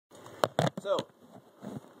So,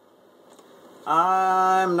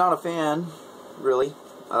 I'm not a fan, really,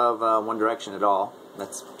 of One Direction at all.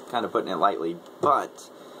 That's kind of putting it lightly. But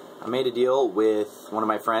I made a deal with one of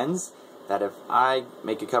my friends that if I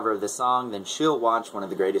make a cover of this song, then she'll watch one of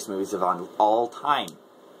the greatest movies of all time.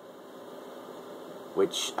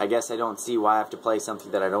 Which I guess I don't see why I have to play something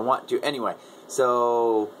that I don't want to. Anyway,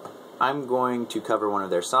 so I'm going to cover one of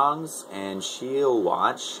their songs, and she'll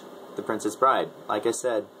watch The Princess Bride. Like I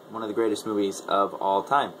said, one of the greatest movies of all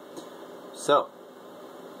time. So,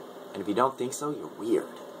 and if you don't think so, you're weird.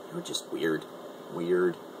 You're just weird.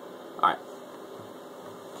 Weird. Alright.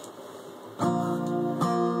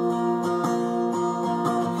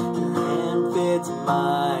 Your hand fits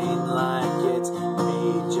mine like it's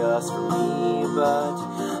made just for me, but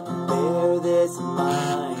bear this in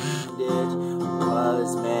mind, it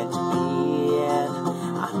was meant to be, and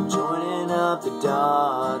I'm joining up the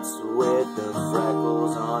dots with the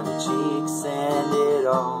freckles on your cheeks, and it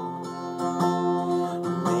all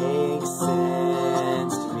makes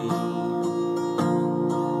sense to me.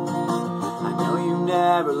 I know you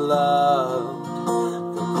never loved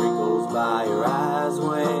the crinkles by your eyes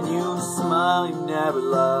when you smile. You never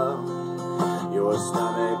loved your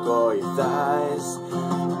stomach or your thighs,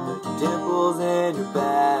 the dimples in your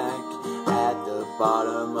back at the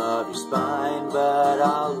bottom of your spine, but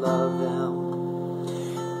I'll love them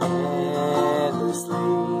endlessly.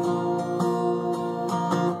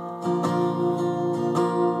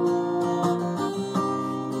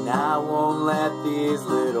 I won't let these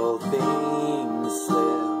little things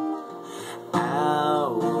slip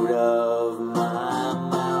out of my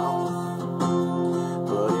mouth.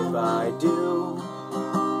 But if I do,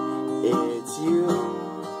 it's you.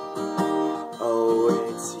 Oh,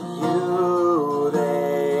 it's you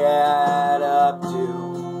they add up to.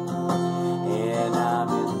 And I'm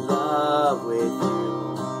in love with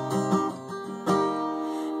you.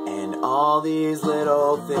 And all these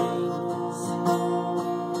little things.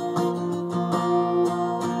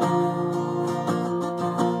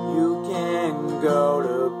 Go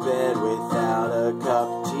to bed without a cup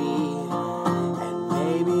of tea, and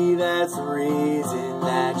maybe that's the reason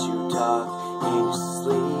that you talk in your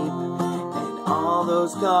sleep, and all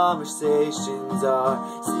those conversations are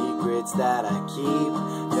secrets that I keep.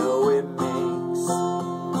 No, it makes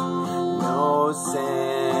no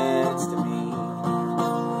sense to me.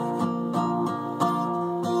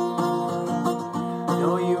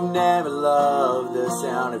 No, you never loved the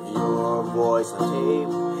sound of your voice on tape.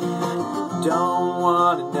 Don't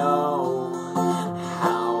want to know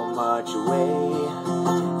how much away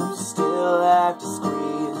you still have to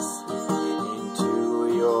squeeze into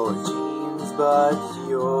your jeans, but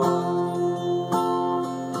you're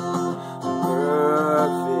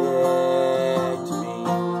perfect to me.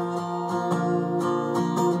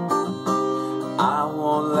 I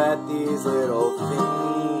won't let these little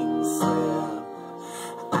things slip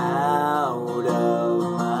out of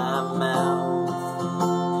my mouth.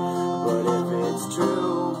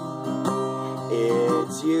 True,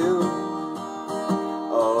 it's you.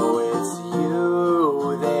 Oh, it's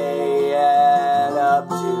you they add up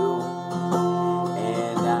to,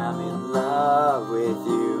 and I'm in love with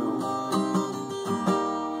you.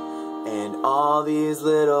 And all these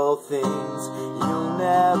little things, you'll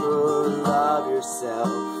never love yourself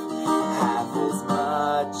half as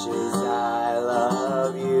much as I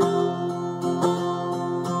love you.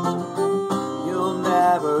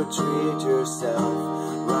 Never treat yourself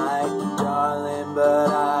right, darling,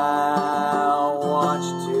 but I want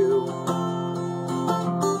you to.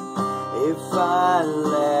 If I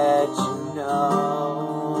let you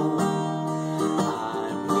know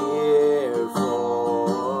I'm here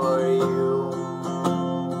for you,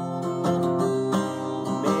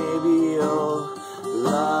 maybe you'll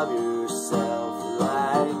love yourself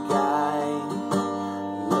like I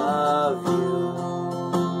love you.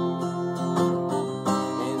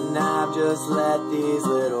 I've just let these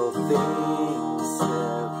little things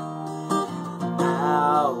slip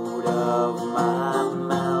out of my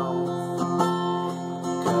mouth.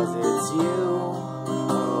 'Cause it's you,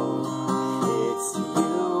 oh, it's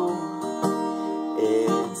you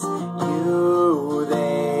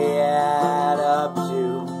they add up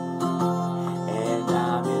to, and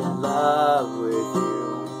I'm in love with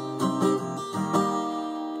you.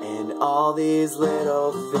 And all these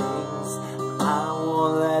little things, I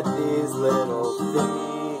won't let these little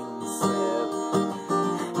things slip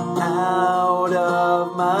out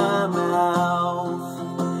of my mouth.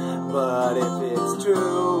 But if it's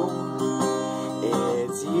true,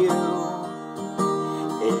 it's you.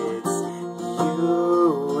 It's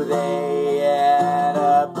you they add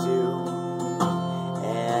up to,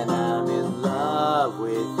 and I'm in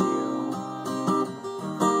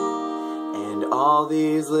all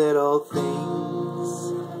these little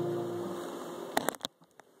things.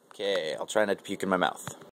 Okay, I'll try not to puke in my mouth.